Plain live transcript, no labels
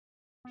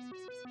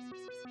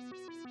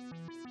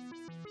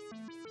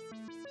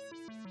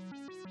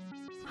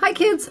Hi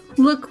kids,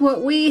 look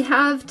what we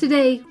have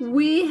today.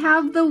 We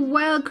have the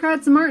Wild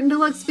KRATTS Martin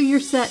Deluxe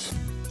figure set.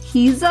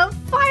 He's a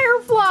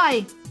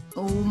Firefly.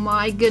 Oh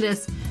my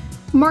goodness.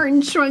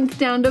 Martin shrunk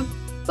down to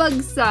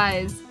bug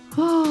size.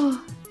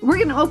 Oh, we're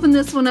gonna open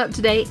this one up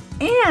today,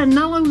 and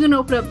not only are we gonna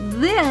open up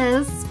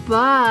this,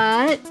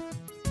 but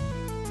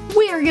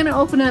we are gonna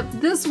open up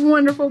this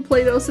wonderful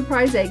Play-Doh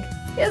surprise egg.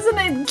 Isn't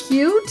it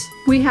cute?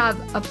 We have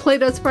a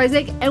Play-Doh surprise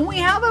egg, and we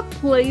have a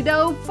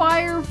Play-Doh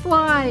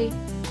Firefly.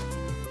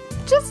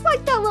 Just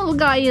like that little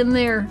guy in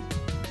there.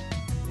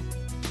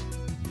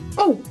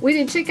 Oh, we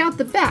didn't check out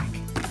the back.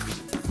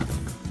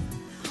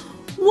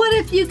 What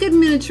if you could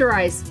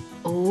miniaturize?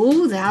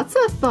 Oh, that's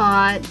a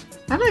thought.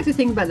 I'd like to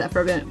think about that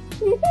for a minute.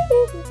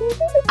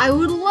 I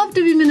would love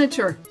to be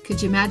miniature.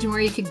 Could you imagine where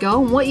you could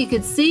go and what you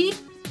could see?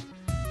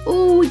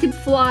 Oh, we could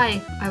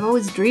fly. I've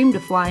always dreamed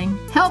of flying.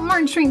 Help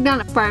Martin shrink down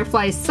to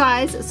Firefly's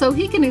size so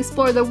he can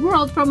explore the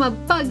world from a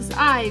bug's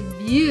eye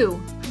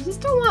view. I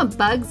just don't want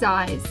bug's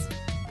eyes.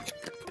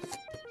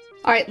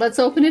 All right, let's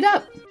open it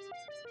up.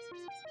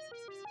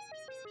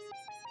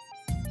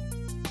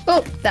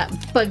 Oh,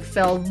 that bug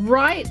fell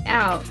right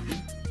out.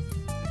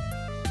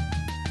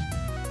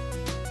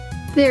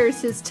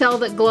 There's his tail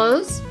that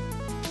glows.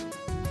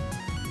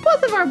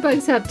 Both of our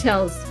bugs have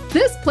tails.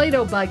 This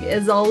Play-Doh bug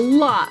is a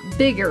lot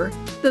bigger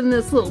than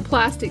this little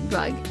plastic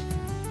bug.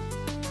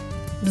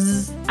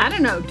 Bzz. I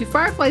don't know, do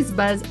fireflies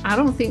buzz? I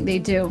don't think they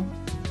do.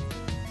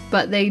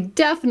 But they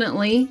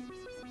definitely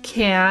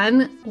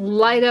can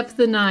light up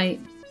the night.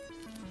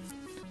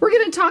 We're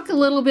going to talk a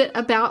little bit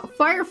about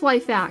Firefly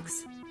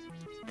facts.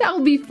 That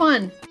will be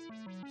fun.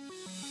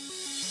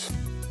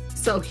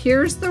 So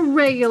here's the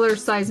regular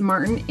size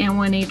Martin, and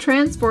when he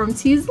transforms,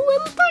 he's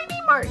little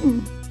tiny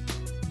Martin.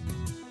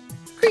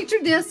 Creature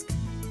disc,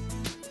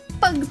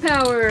 bug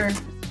power.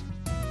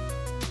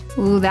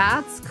 Ooh,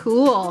 that's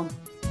cool.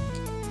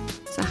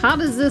 So how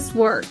does this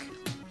work?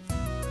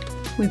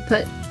 We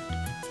put,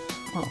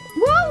 oh,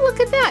 whoa, look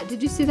at that.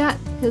 Did you see that?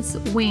 His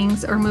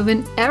wings are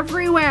moving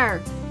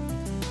everywhere.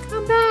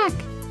 Come back.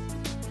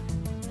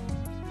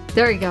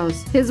 There he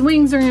goes. His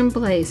wings are in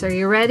place. Are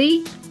you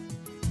ready?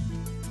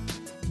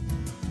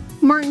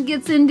 Martin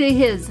gets into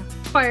his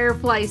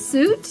Firefly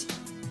suit.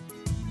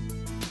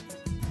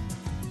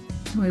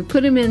 We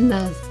put him in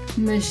the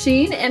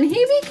machine and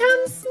he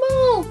becomes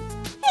small.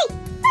 Hey,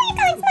 why are you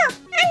calling small?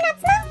 I'm not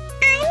small.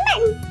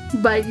 I'm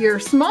Martin. But you're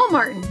small,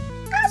 Martin.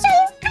 I'll show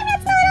you. I'm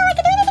not small at all. I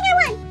can do anything I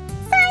want.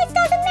 Size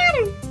doesn't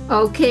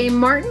matter. Okay,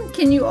 Martin,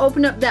 can you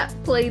open up that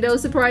Play-Doh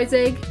surprise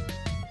egg?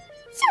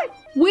 Sure.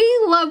 We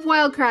love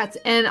Wild KRATTS,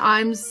 and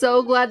I'm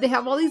so glad they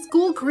have all these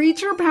cool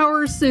creature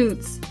power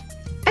suits.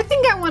 I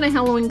think I want a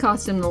Halloween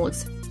costume that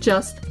looks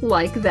just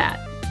like that.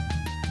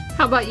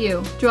 How about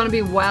you? Do you want to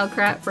be Wild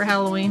KRATT for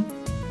Halloween?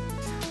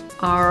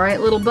 All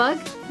right, little bug,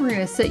 we're going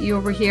to set you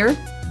over here,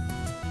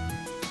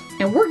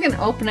 and we're going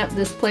to open up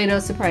this Play-Doh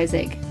surprise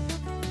egg.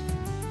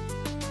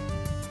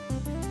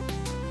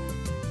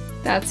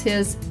 That's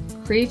his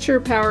creature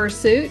power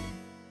suit.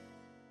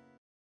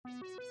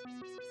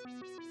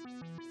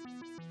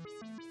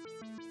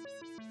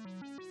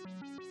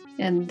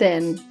 And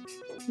then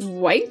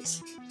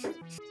white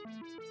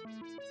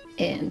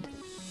and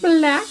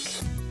black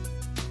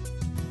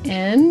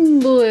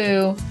and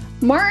blue.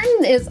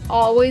 Martin is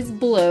always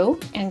blue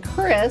and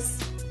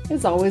Chris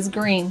is always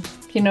green.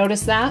 Can you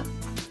notice that?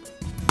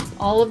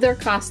 All of their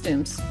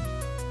costumes.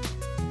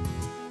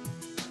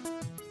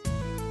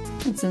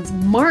 And since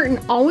Martin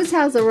always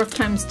has a rough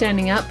time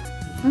standing up,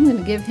 I'm going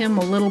to give him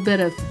a little bit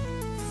of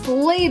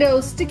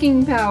Play-Doh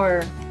sticking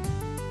power.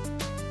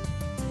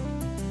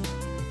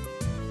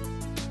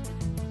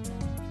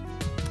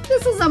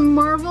 This is a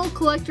Marvel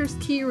Collector's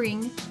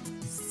Keyring,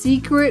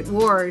 Secret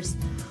Wars.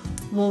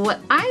 Well,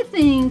 what I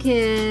think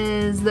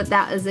is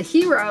that is a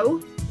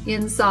hero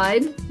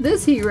inside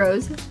this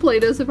hero's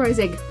Play-Doh surprise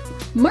egg.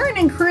 Martin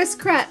and Chris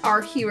KRATT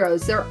are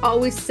heroes. They're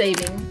always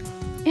saving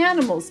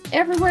animals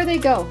everywhere they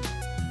go.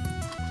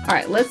 All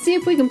right, let's see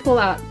if we can pull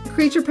out the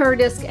creature power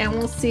disc and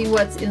we'll see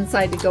what's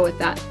inside to go with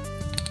that.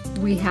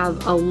 We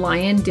have a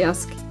lion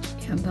disc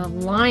and a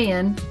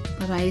lion,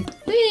 but I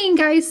think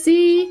I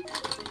see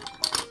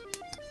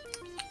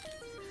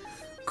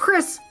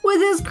Chris with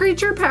his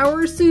creature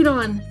power suit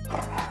on.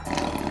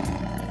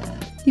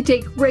 You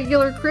take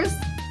regular Chris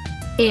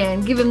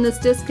and give him this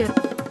disc and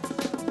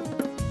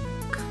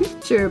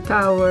creature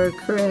power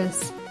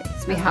Chris. Okay,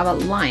 so we have a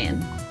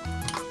lion.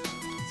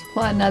 Let's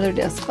pull out another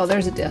disc. Oh,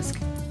 there's a disc.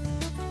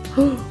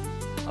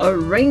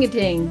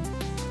 Orangutan.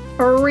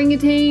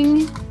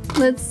 Orangutan.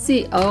 Let's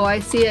see. Oh, I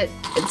see it.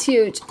 It's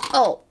huge.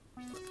 Oh,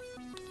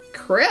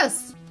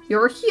 Chris,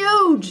 you're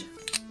huge.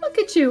 Look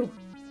at you.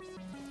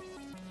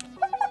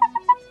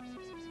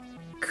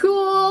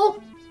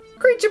 Cool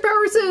creature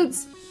power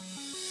suits.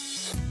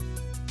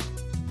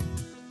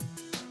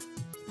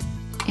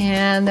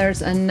 And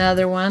there's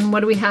another one.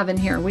 What do we have in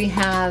here? We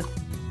have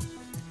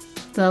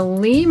the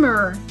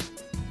lemur.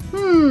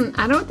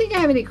 I don't think I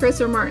have any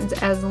Chris or Martins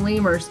as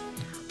lemurs,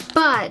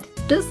 But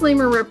this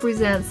lemur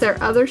represents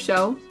their other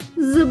show,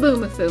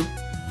 Zaboomafoo.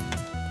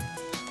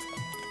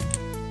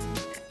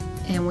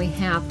 And we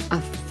have a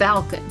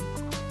falcon.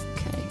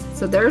 Okay,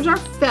 so there's our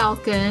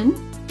falcon.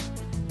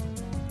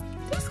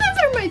 These guys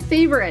are my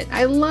favorite.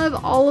 I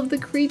love all of the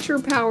creature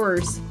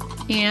powers.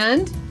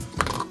 And,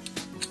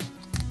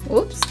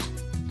 whoops,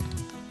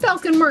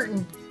 Falcon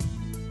Martin.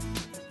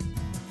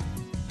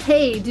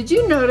 Hey, did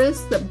you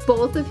notice that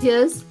both of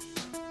his,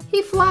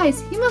 he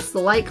flies. He must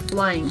like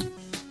flying.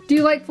 Do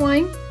you like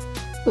flying?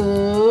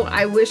 Oh,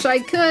 I wish I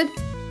could.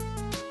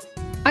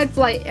 I'd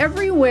fly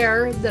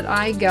everywhere that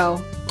I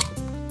go.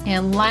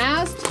 And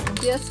last,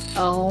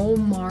 oh,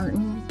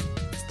 Martin,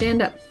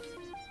 stand up.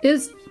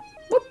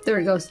 Whoop, there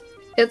it goes.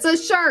 It's a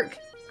shark.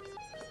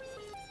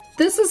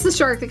 This is the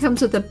shark that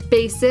comes with a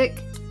basic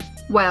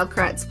Wild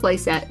Kratts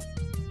playset.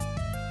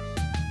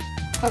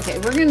 Okay,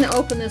 we're gonna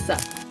open this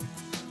up.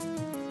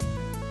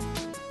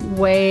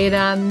 Wait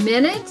a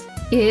minute,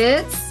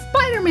 it's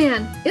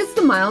Spider-Man. It's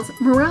the Miles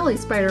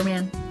Morales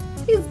Spider-Man.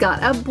 He's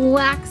got a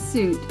black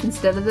suit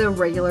instead of the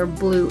regular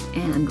blue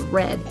and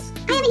red.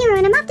 I am a hero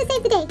and I'm off to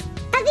save the day.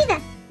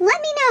 Aviva,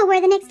 let me know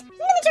where the next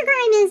miniature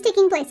crime is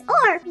taking place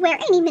or where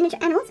any miniature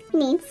animals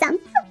need some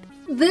help.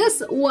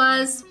 This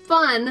was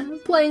fun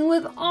playing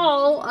with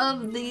all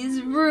of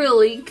these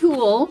really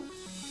cool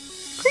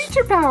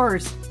creature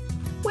powers.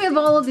 We have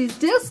all of these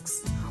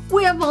discs,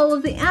 we have all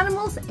of the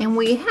animals, and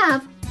we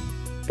have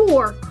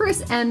 4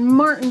 Chris and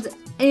Martins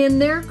in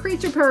their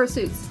creature power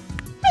suits.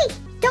 Hey,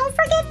 don't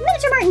forget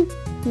Miniature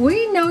Martin.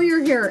 We know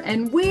you're here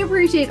and we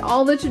appreciate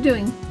all that you're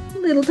doing,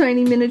 little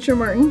tiny Miniature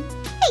Martin.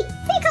 Hey,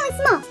 what you call it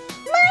small?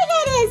 My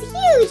head is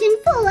huge and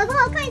full of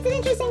all kinds of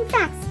interesting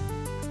facts.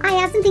 I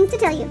have some things to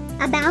tell you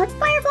about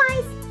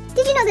fireflies.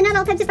 Did you know that not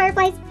all types of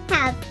fireflies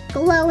have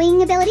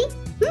glowing ability?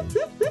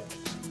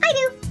 I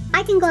do.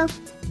 I can glow.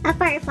 A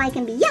firefly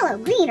can be yellow,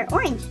 green, or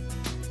orange.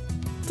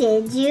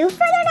 Did you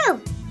further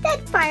know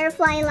that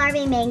firefly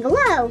larvae may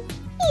glow?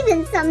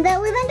 Even some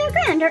that live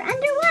underground or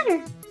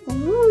underwater.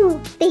 Ooh,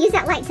 they use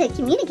that light to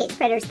communicate to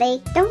predators. They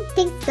don't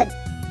taste good.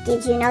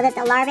 Did you know that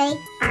the larvae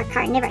are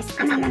carnivorous?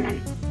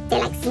 They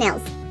like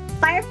snails.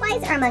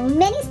 Fireflies are among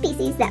many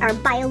species that are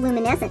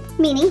bioluminescent,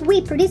 meaning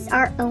we produce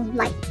our own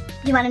light.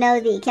 You want to know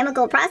the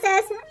chemical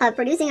process of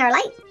producing our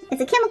light?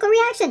 It's a chemical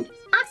reaction.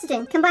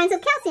 Oxygen combines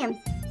with calcium.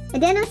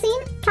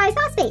 Adenosine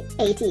triphosphate,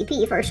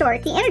 ATP for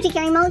short, the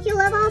energy-carrying molecule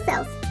of all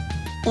cells.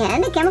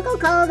 And a chemical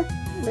called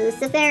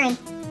luciferin.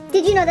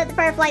 Did you know that the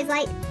firefly's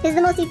light is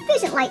the most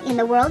efficient light in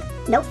the world?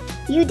 Nope,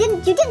 you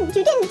didn't. Did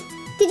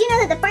you know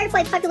that the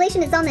firefly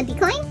population is on the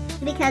decline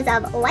because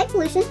of light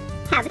pollution,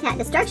 habitat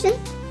destruction,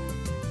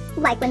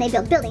 like when they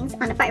build buildings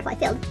on a firefly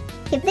field?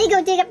 If they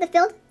go dig up the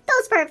field,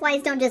 those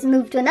fireflies don't just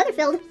move to another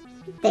field,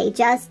 they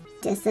just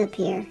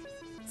disappear.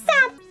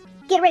 Sad.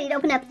 Get ready to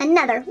open up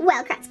another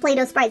Wild Kratts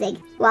Play-Doh Surprise Egg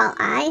while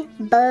I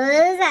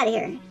buzz out of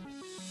here.